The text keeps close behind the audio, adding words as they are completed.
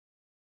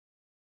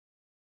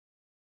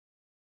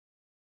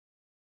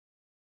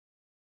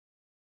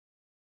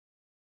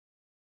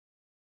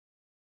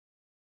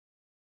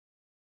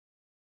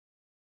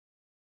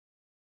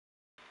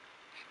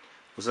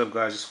What's up,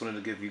 guys? Just wanted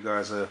to give you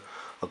guys a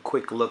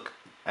quick look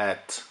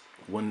at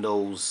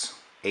Windows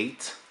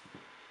 8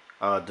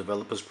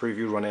 developers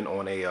preview running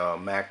on a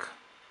Mac,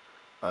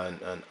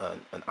 an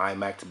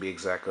iMac to be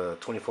exact, a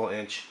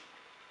 24-inch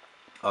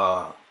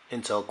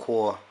Intel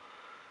Core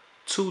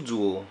 2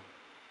 Dual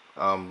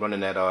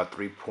running at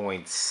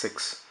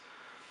 3.6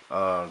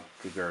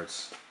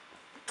 gigahertz.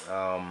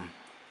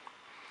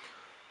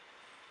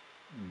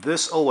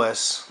 This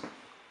OS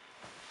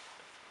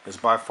is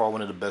by far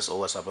one of the best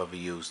OS I've ever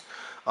used.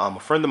 A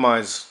friend of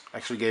mine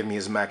actually gave me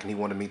his Mac, and he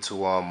wanted me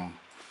to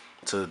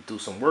do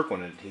some work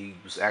on it. He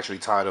was actually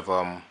tired of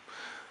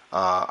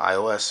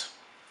iOS,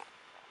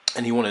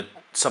 and he wanted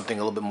something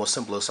a little bit more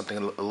simpler, something a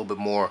little bit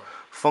more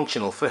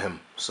functional for him.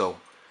 So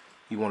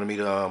he wanted me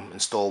to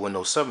install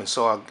Windows 7.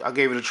 So I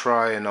gave it a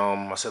try, and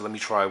I said, let me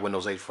try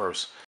Windows 8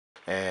 first.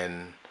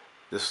 And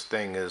this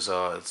thing is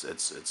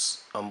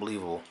it's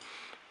unbelievable.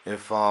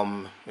 If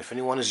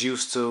anyone is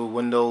used to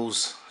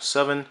Windows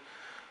 7,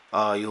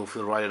 you'll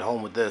feel right at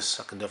home with this.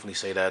 I can definitely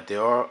say that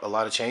there are a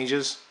lot of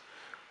changes,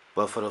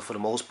 but for the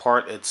most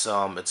part, it's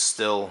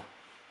still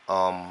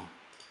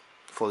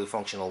fully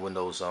functional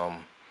Windows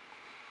 7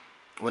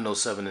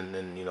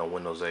 and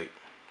Windows 8.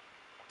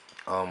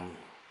 You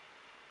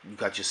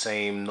got your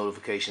same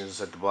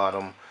notifications at the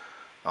bottom,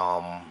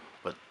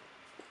 but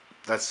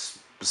that's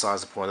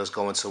besides the point. Let's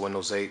go into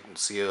Windows 8 and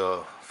see a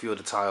few of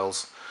the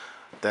tiles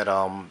that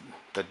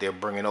they're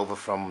bringing over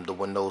from the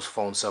Windows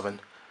Phone 7.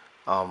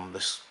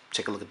 Let's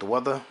take a look at the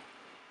weather.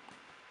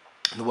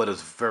 The weather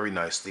is very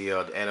nice. The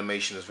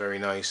animation is very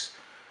nice.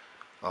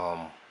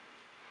 Let's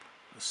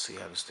see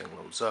how this thing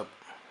loads up.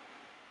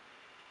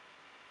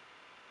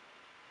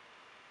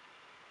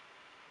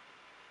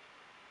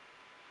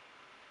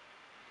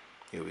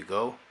 Here we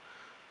go.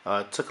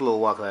 It took a little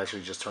while. I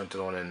actually just turned it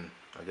on and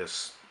I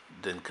guess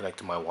didn't connect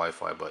to my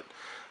Wi-Fi. But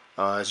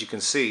as you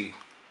can see,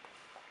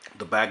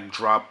 the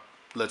backdrop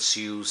lets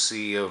you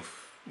see how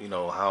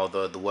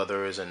the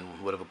weather is in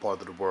whatever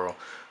part of the world.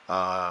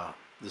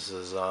 This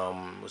is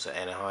what's it,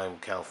 Anaheim,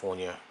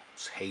 California.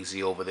 It's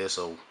hazy over there,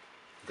 so we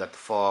got the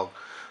fog.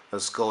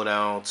 Let's go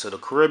down to the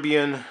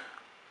Caribbean.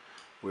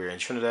 We're in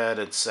Trinidad.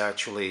 It's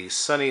actually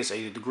sunny. It's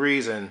 80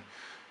 degrees, and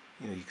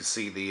you can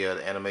see the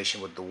animation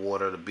with the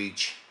water, the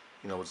beach.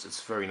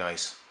 It's very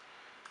nice.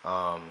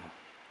 Let's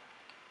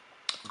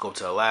go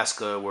to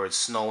Alaska where it's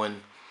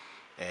snowing,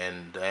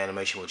 and the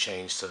animation will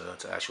change to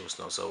actual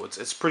snow. So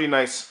it's pretty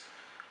nice.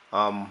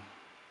 What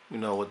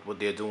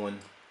they're doing.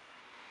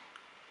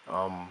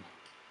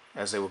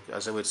 As they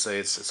would say,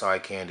 it's eye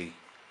candy,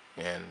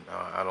 and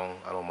I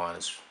don't mind.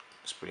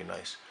 It's pretty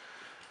nice.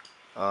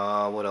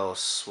 What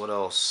else? What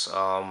else?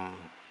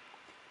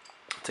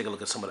 Take a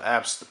look at some of the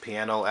apps. The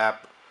piano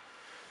app.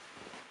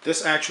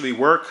 This actually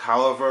worked.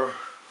 However,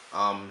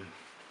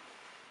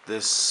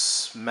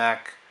 this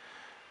Mac,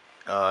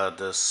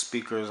 the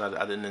speakers,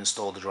 I didn't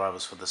install the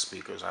drivers for the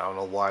speakers. I don't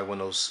know why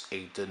Windows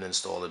 8 didn't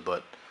install it,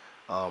 but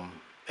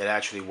it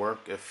actually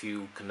worked. If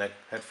you connect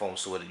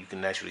headphones to it, you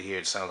can actually hear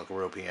it sound like a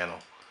real piano.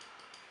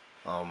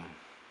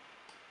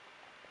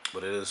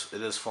 But it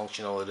is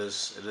functional. It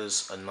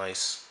is a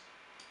nice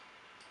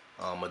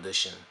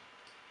addition.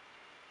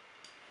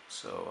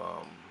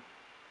 So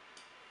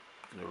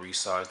I'm gonna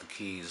resize the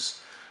keys.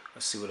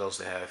 Let's see what else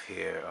they have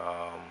here.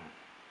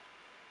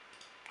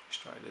 Let's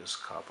try this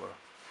copper.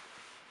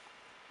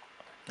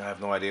 I have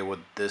no idea what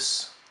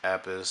this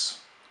app is.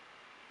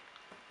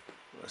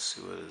 Let's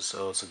see what it is.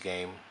 So it's a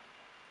game.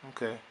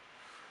 Okay.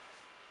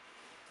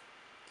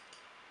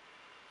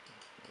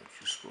 What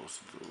you're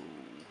supposed to do?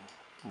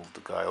 Move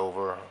the guy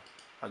over.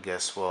 I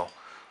guess. Well,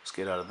 let's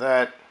get out of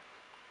that.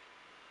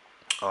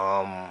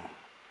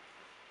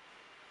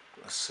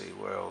 Let's see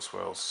where else.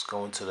 Where else?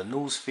 Go into the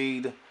news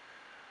feed.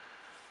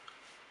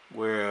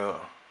 Where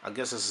I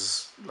guess this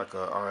is like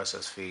a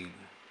RSS feed.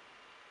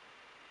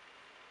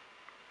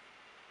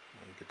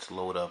 You get to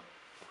load up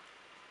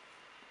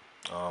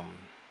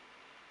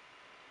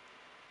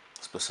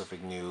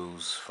specific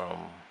news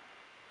from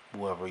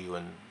whoever you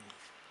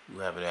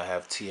have it. I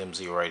have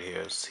TMZ right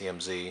here. It's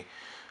TMZ.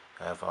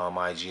 I have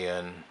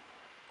IGN.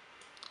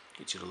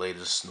 Get you the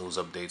latest news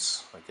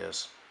updates, I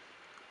guess.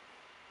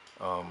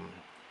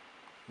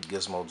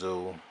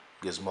 Gizmodo,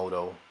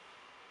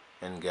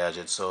 and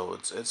Gadget. So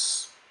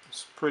it's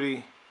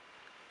pretty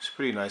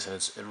nice, and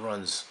it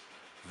runs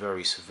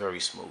very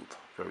smooth,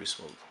 very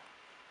smooth.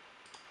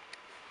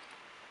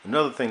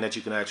 Another thing that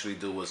you can actually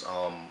do is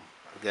I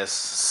guess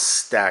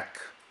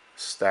stack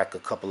a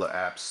couple of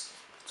apps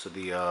to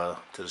the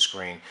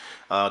screen.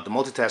 The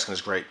multitasking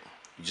is great.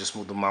 You just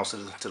move the mouse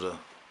to the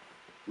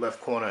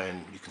left corner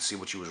and you can see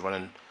what you was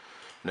running in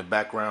the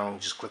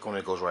background. Just click on it,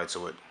 it goes right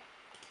to it.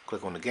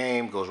 Click on the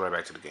game, goes right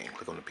back to the game.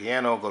 Click on the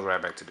piano, goes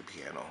right back to the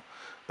piano.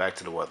 Back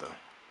to the weather.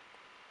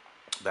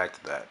 Back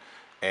to that.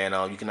 And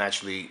you can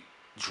actually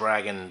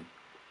drag and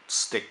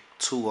stick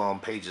two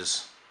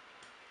pages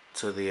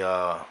to the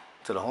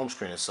home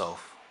screen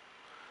itself,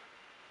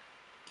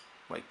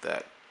 like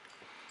that.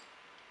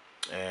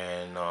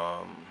 And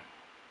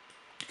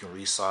you can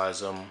resize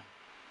them,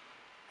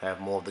 have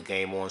more of the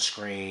game on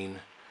screen.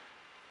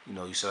 You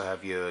know, you still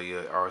have your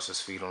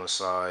RSS feed on the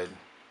side,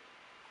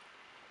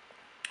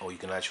 or you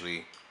can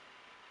actually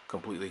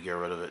completely get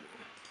rid of it.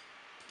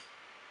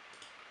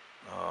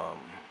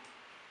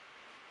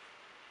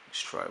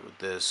 Let's try it with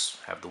this.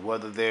 Have the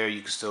weather there. You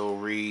can still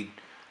read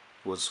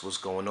what's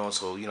going on.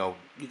 So you know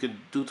you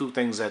can do two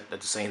things at the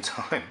same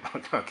time.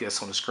 I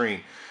guess on the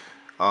screen.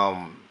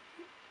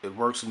 It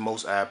works with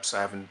most apps.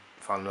 I haven't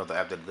found another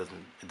app that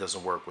it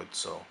doesn't work with.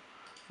 So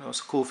you know,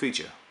 it's a cool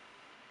feature.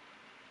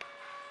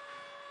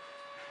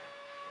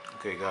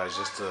 Okay, guys,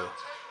 just to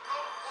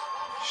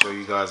show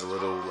you guys a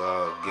little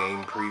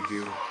game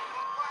preview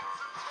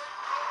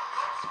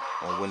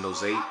on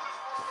Windows 8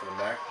 for the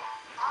Mac.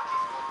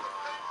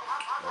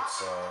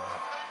 Let's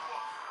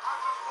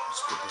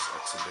get this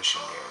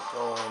exhibition game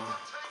going.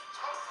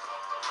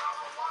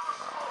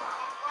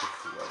 Pick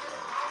whoever.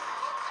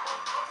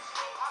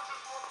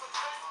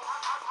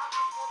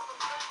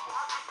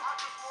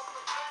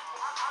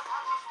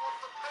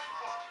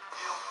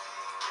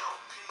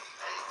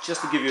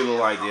 Just to give you a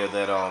little idea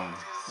that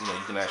you know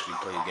you can actually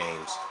play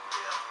games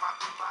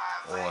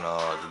on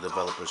the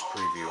developer's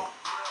preview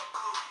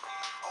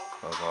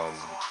of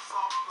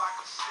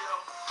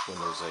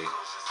Windows 8.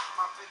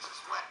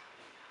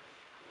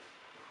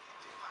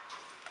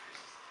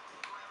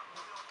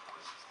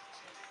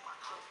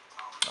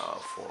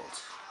 Fault.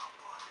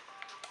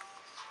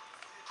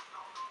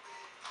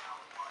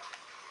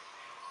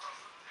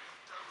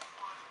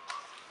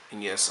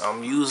 And yes,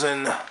 I'm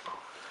using the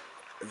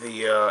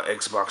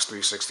Xbox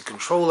 360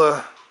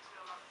 controller.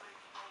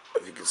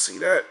 If you can see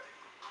that.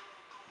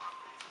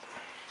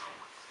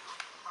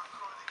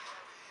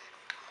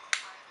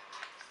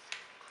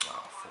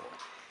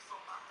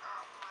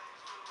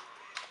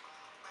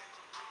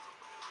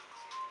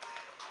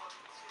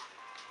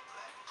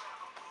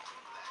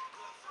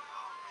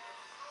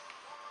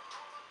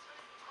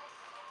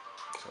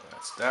 So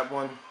that's that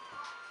one.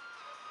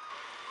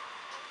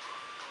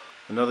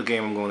 Another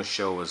game I'm going to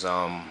show is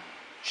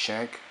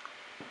Shank.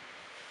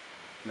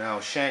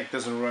 Now Shank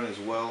doesn't run as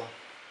well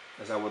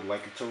as I would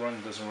like it to run.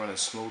 It doesn't run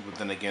as smooth, but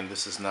then again,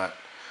 this is not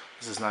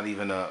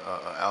even a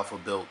alpha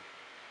build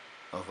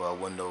of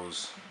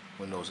Windows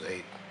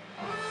 8.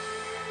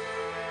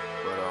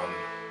 But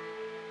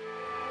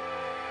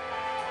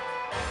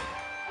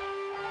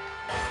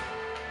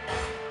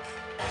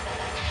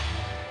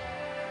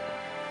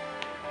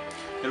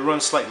it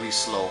runs slightly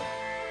slow,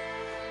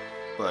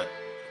 but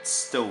it's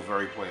still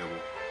very playable.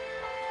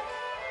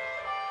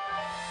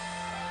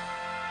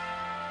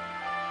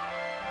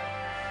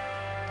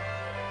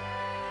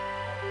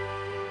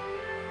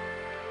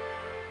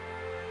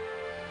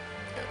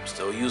 And I'm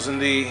still using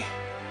the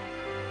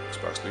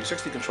Xbox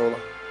 360 controller.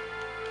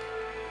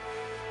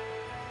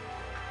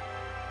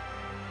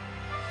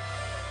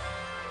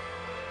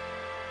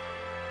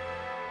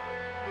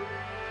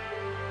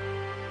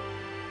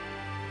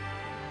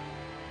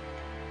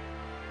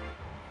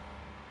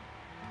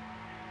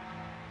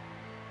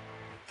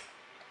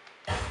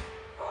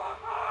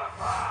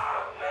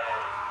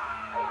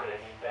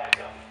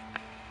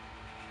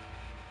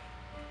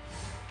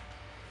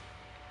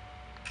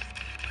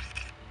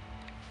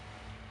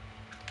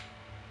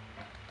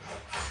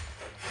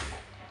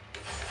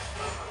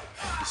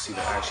 You see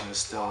the action is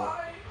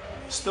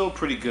still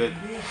pretty good,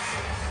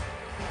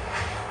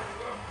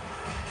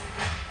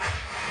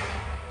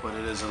 but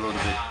it is a little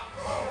bit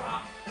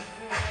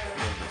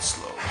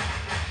slow.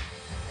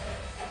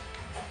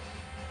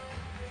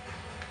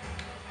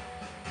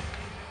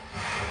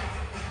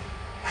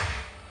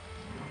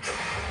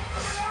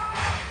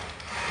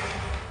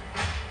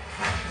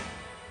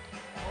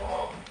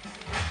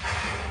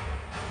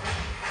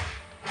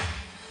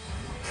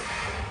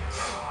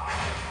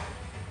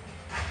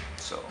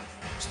 So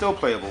still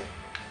playable.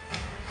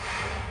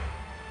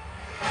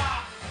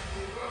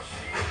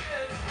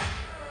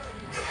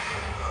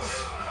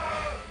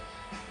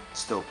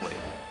 Still playable.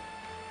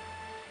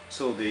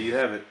 So there you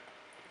have it.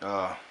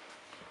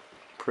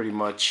 Pretty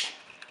much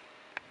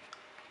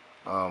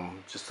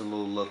just a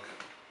little look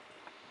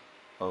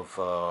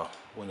of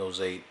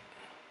Windows 8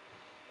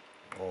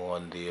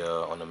 on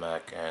the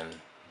Mac, and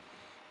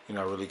you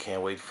know I really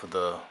can't wait for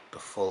the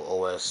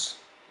full OS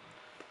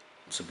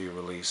to be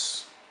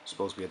released. It's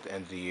supposed to be at the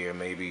end of the year,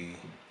 maybe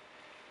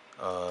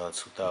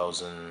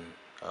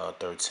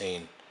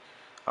 2013.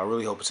 I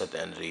really hope it's at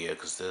the end of the year,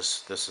 because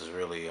this is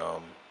really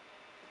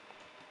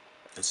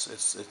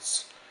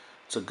it's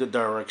a good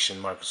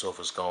direction Microsoft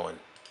is going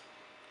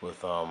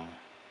with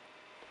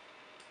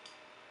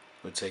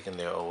taking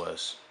their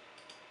OS,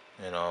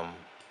 and I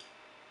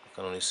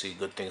can only see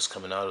good things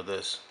coming out of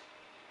this.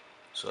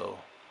 So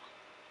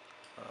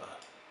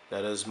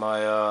that is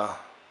my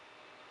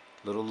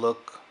little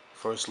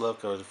first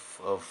look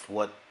of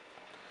what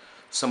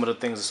some of the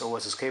things this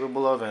OS is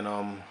capable of, and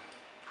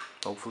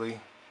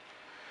hopefully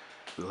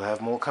we'll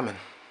have more coming.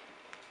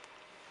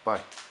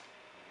 Bye.